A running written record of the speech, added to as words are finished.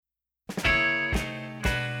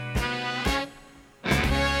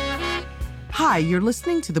Hi, you're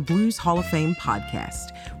listening to the Blues Hall of Fame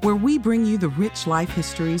podcast, where we bring you the rich life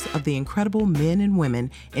histories of the incredible men and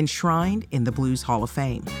women enshrined in the Blues Hall of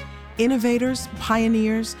Fame. Innovators,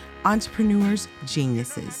 pioneers, entrepreneurs,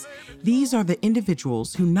 geniuses. These are the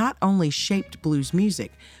individuals who not only shaped blues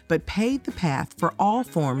music, but paved the path for all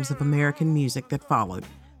forms of American music that followed.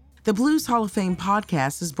 The Blues Hall of Fame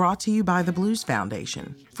podcast is brought to you by the Blues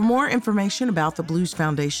Foundation. For more information about the Blues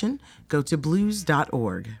Foundation, go to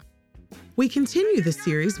blues.org. We continue the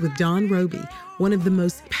series with Don Robey, one of the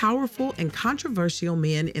most powerful and controversial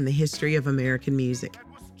men in the history of American music.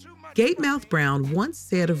 Gatemouth Brown once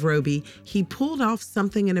said of Robey, he pulled off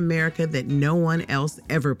something in America that no one else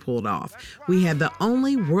ever pulled off. We had the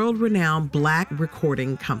only world-renowned Black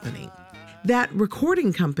recording company. That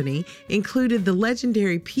recording company included the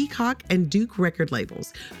legendary Peacock and Duke record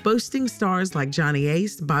labels, boasting stars like Johnny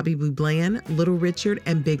Ace, Bobby Blue Bland, Little Richard,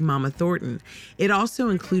 and Big Mama Thornton. It also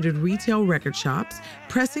included retail record shops,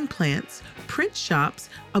 pressing plants, print shops,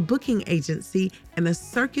 a booking agency, and a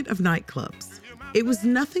circuit of nightclubs. It was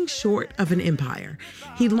nothing short of an empire.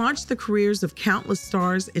 He launched the careers of countless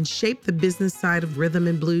stars and shaped the business side of rhythm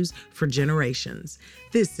and blues for generations.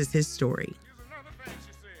 This is his story.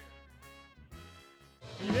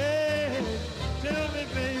 Yeah, tell me,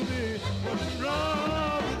 baby, what's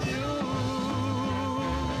wrong with you?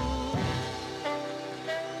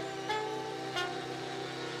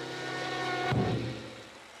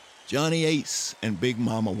 Johnny Ace and Big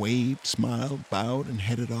Mama waved, smiled, bowed, and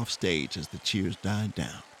headed off stage as the cheers died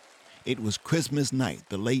down. It was Christmas night,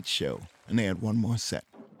 the late show, and they had one more set.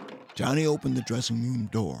 Johnny opened the dressing room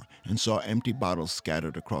door and saw empty bottles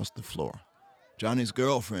scattered across the floor. Johnny's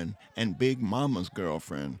girlfriend and Big Mama's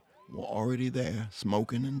girlfriend were already there,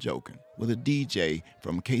 smoking and joking, with a DJ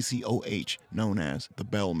from KCOH known as the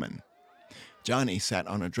Bellman. Johnny sat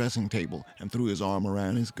on a dressing table and threw his arm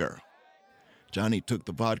around his girl. Johnny took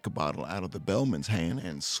the vodka bottle out of the Bellman's hand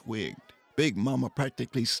and swigged. Big Mama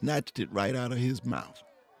practically snatched it right out of his mouth.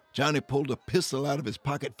 Johnny pulled a pistol out of his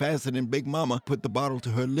pocket faster than Big Mama, put the bottle to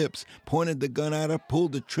her lips, pointed the gun at her,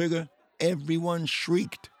 pulled the trigger. Everyone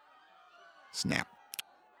shrieked. Snap.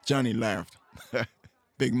 Johnny laughed.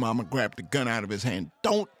 Big Mama grabbed the gun out of his hand.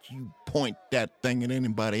 "Don't you point that thing at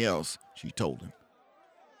anybody else," she told him.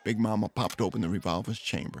 Big Mama popped open the revolver's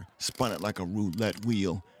chamber, spun it like a roulette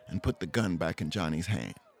wheel, and put the gun back in Johnny's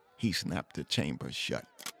hand. He snapped the chamber shut.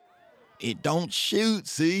 "It don't shoot,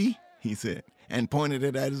 see?" he said, and pointed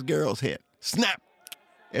it at his girl's head. Snap!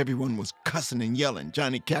 Everyone was cussing and yelling.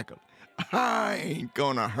 Johnny cackled. "I ain't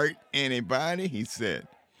gonna hurt anybody," he said.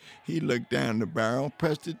 He looked down the barrel,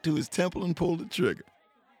 pressed it to his temple, and pulled the trigger.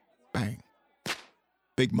 Bang.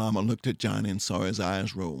 Big Mama looked at Johnny and saw his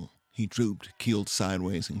eyes roll. He drooped, keeled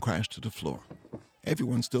sideways, and crashed to the floor.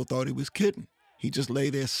 Everyone still thought he was kidding. He just lay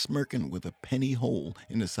there smirking with a penny hole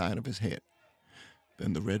in the side of his head.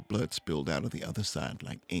 Then the red blood spilled out of the other side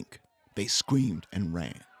like ink. They screamed and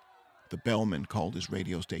ran. The bellman called his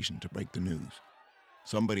radio station to break the news.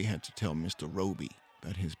 Somebody had to tell Mr. Robey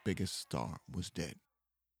that his biggest star was dead.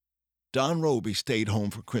 Don Robey stayed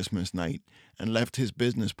home for Christmas night and left his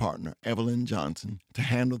business partner, Evelyn Johnson, to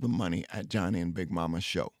handle the money at Johnny and Big Mama's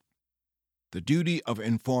show. The duty of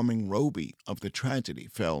informing Robey of the tragedy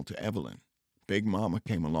fell to Evelyn. Big Mama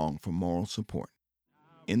came along for moral support.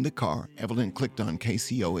 In the car, Evelyn clicked on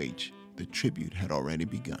KCOH. The tribute had already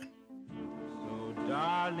begun. So,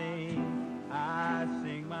 darling, I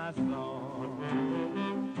sing my song.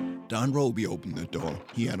 Don Robey opened the door.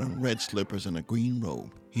 He had on red slippers and a green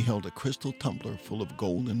robe. He held a crystal tumbler full of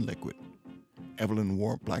golden liquid. Evelyn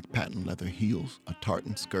wore black patent leather heels, a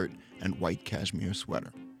tartan skirt, and white cashmere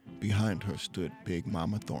sweater. Behind her stood Big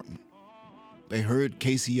Mama Thornton. They heard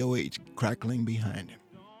KCOH crackling behind him.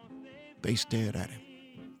 They stared at him.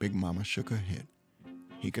 Big Mama shook her head.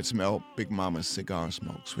 He could smell Big Mama's cigar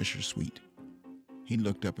smoke, Swisher Sweet. He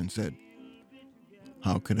looked up and said,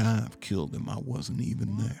 "How could I have killed him? I wasn't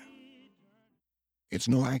even there." It's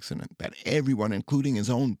no accident that everyone, including his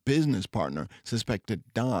own business partner, suspected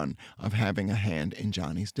Don of having a hand in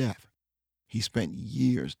Johnny's death. He spent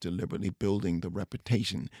years deliberately building the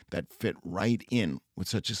reputation that fit right in with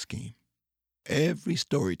such a scheme. Every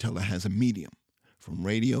storyteller has a medium, from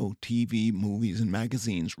radio, TV, movies, and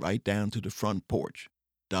magazines right down to the front porch.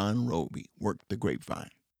 Don Robey worked the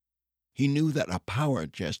grapevine. He knew that a power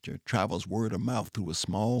gesture travels word of mouth through a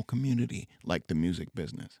small community like the music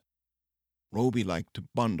business. Robey liked to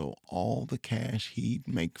bundle all the cash he'd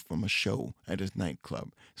make from a show at his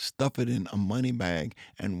nightclub, stuff it in a money bag,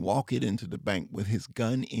 and walk it into the bank with his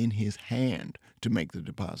gun in his hand to make the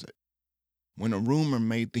deposit. When a rumor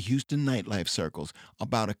made the Houston nightlife circles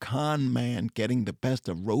about a con man getting the best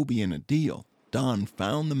of Robey in a deal, Don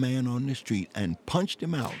found the man on the street and punched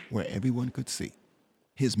him out where everyone could see.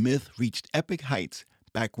 His myth reached epic heights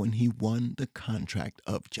back when he won the contract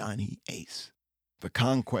of Johnny Ace. The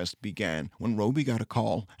conquest began when Robey got a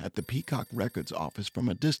call at the Peacock Records office from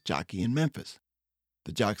a disc jockey in Memphis.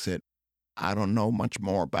 The jock said, "I don't know much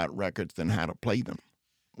more about records than how to play them."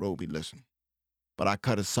 Robey listened. "But I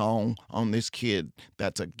cut a song on this kid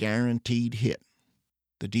that's a guaranteed hit."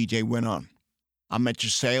 The DJ went on, "I met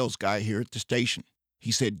your sales guy here at the station.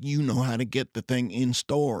 He said you know how to get the thing in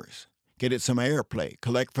stores, get it some airplay,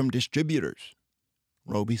 collect from distributors."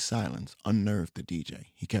 Robey's silence unnerved the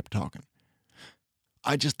DJ. He kept talking.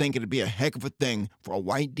 "I just think it'd be a heck of a thing for a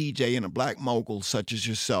white DJ and a black mogul such as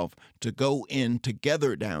yourself to go in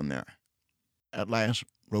together down there." At last,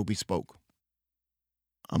 Robey spoke.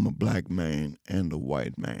 "I'm a black man and a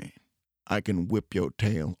white man. I can whip your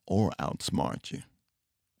tail or outsmart you."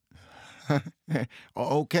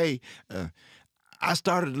 "Okay, I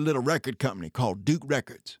started a little record company called Duke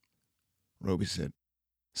Records." Robey said,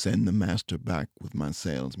 "Send the master back with my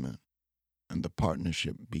salesman, and the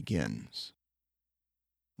partnership begins."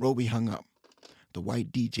 Robey hung up. The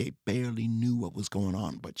white DJ barely knew what was going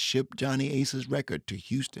on, but shipped Johnny Ace's record to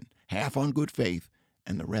Houston, half on good faith,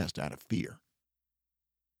 and the rest out of fear.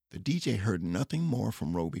 The DJ heard nothing more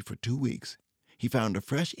from Robey for 2 weeks. He found a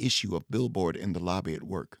fresh issue of Billboard in the lobby at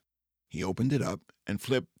work. He opened it up and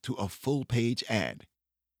flipped to a full-page ad.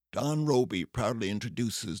 Don Robey proudly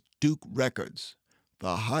introduces Duke Records.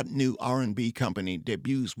 The hot new R&B company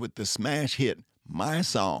debuts with the smash hit My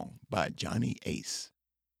Song by Johnny Ace.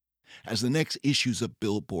 As the next issues of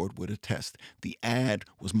Billboard would attest, the ad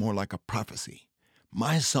was more like a prophecy.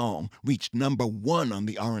 My Song reached #1 on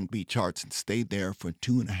the R&B charts and stayed there for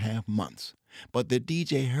 2.5 months. But the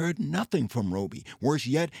DJ heard nothing from Robey. Worse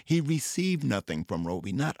yet, he received nothing from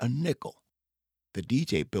Robey, not a nickel. The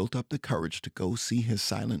DJ built up the courage to go see his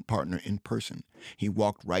silent partner in person. He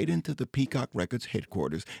walked right into the Peacock Records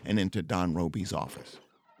headquarters and into Don Robey's office.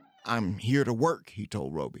 "I'm here to work," he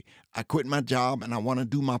told Robey. "I quit my job and I want to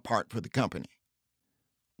do my part for the company."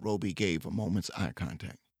 Robey gave a moment's eye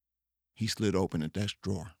contact. He slid open a desk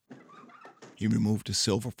drawer. He removed a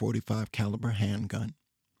silver .45 caliber handgun.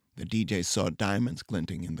 The DJ saw diamonds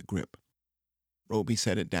glinting in the grip. Robey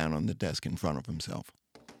set it down on the desk in front of himself.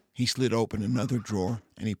 He slid open another drawer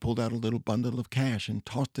and he pulled out a little bundle of cash and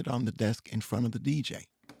tossed it on the desk in front of the DJ.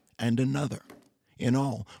 And another. In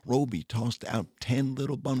all, Robey tossed out 10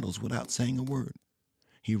 little bundles without saying a word.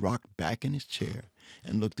 He rocked back in his chair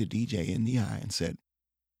and looked the DJ in the eye and said,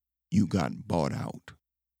 "You got bought out."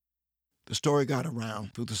 The story got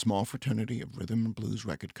around through the small fraternity of rhythm and blues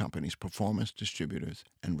record companies, performance distributors,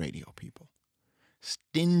 and radio people.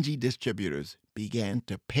 Stingy distributors began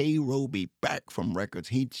to pay Robey back from records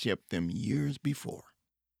he'd shipped them years before.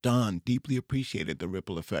 Don deeply appreciated the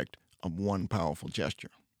ripple effect of one powerful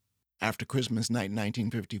gesture. After Christmas night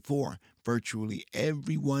 1954, virtually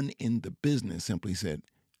everyone in the business simply said,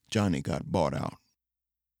 "Johnny got bought out."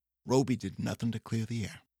 Robey did nothing to clear the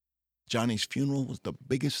air. Johnny's funeral was the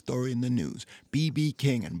biggest story in the news. B.B.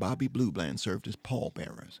 King and Bobby Blue Bland served as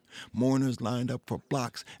pallbearers. Mourners lined up for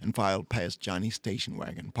blocks and filed past Johnny's station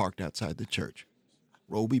wagon parked outside the church.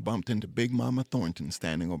 Robey bumped into Big Mama Thornton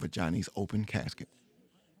standing over Johnny's open casket.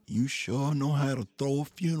 "You sure know how to throw a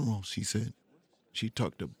funeral," she said. She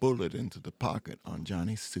tucked a bullet into the pocket on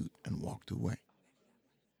Johnny's suit and walked away.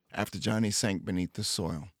 After Johnny sank beneath the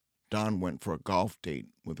soil, Don went for a golf date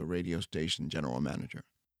with a radio station general manager.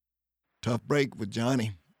 "Tough break with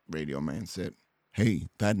Johnny," radio man said. "Hey,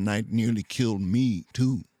 that night nearly killed me,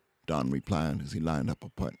 too," Don replied as he lined up a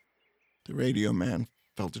putt. The radio man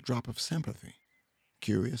felt a drop of sympathy.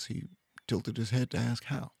 Curious, he tilted his head to ask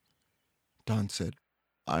how. Don said,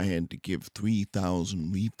 "I had to give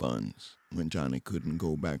 3,000 refunds when Johnny couldn't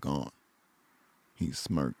go back on." He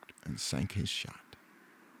smirked and sank his shot.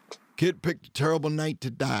 "Kid picked a terrible night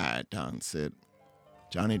to die," Don said.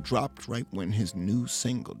 Johnny dropped right when his new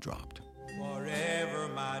single dropped. Forever,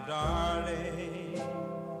 my darling,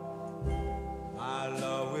 my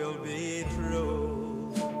love will be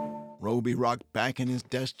true. Robey rocked back in his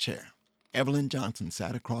desk chair. Evelyn Johnson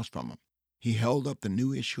sat across from him. He held up the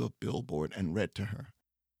new issue of Billboard and read to her.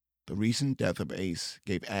 The recent death of Ace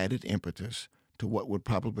gave added impetus to what would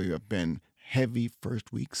probably have been heavy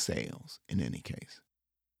first-week sales in any case.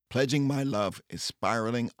 Pledging My Love is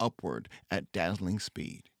spiraling upward at dazzling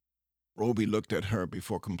speed. Robey looked at her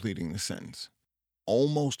before completing the sentence.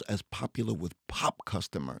 Almost as popular with pop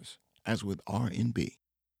customers as with R&B.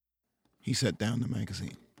 He set down the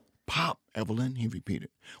magazine. "Pop, Evelyn," he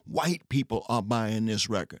repeated. "White people are buying this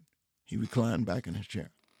record." He reclined back in his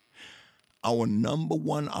chair. Our number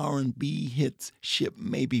one R&B hits ship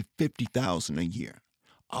maybe 50,000 a year.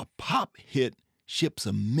 A pop hit ships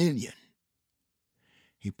 1 million.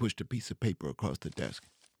 He pushed a piece of paper across the desk.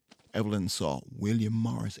 Evelyn saw William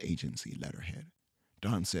Morris Agency letterhead.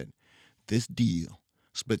 Don said, "This deal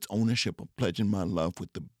splits ownership of Pledging My Love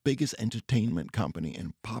with the biggest entertainment company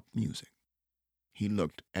in pop music." He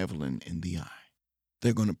looked Evelyn in the eye.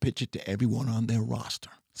 "They're going to pitch it to everyone on their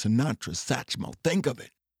roster. Sinatra, Satchmo, think of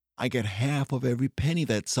it. I get half of every penny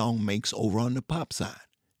that song makes over on the pop side."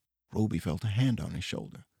 Robey felt a hand on his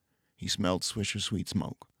shoulder. He smelled Swisher Sweet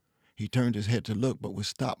smoke. He turned his head to look, but was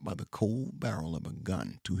stopped by the cold barrel of a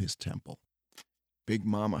gun to his temple. Big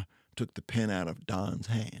Mama took the pen out of Don's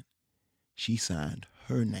hand. She signed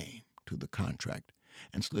her name to the contract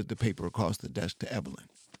and slid the paper across the desk to Evelyn.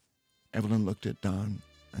 Evelyn looked at Don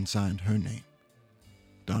and signed her name.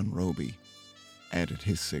 Don Robey added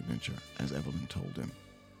his signature as Evelyn told him,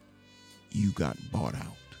 "You got bought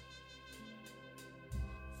out."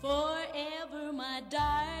 Forever, my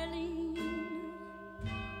darling,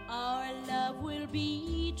 our love will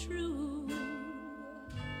be true.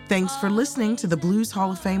 Thanks for listening to the Blues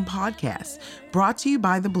Hall of Fame podcast, brought to you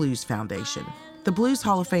by the Blues Foundation. The Blues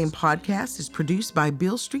Hall of Fame podcast is produced by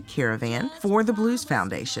Beale Street Caravan for the Blues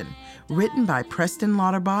Foundation, written by Preston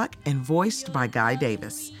Lauterbach and voiced by Guy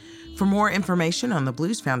Davis. For more information on the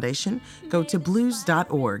Blues Foundation, go to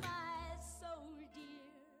blues.org.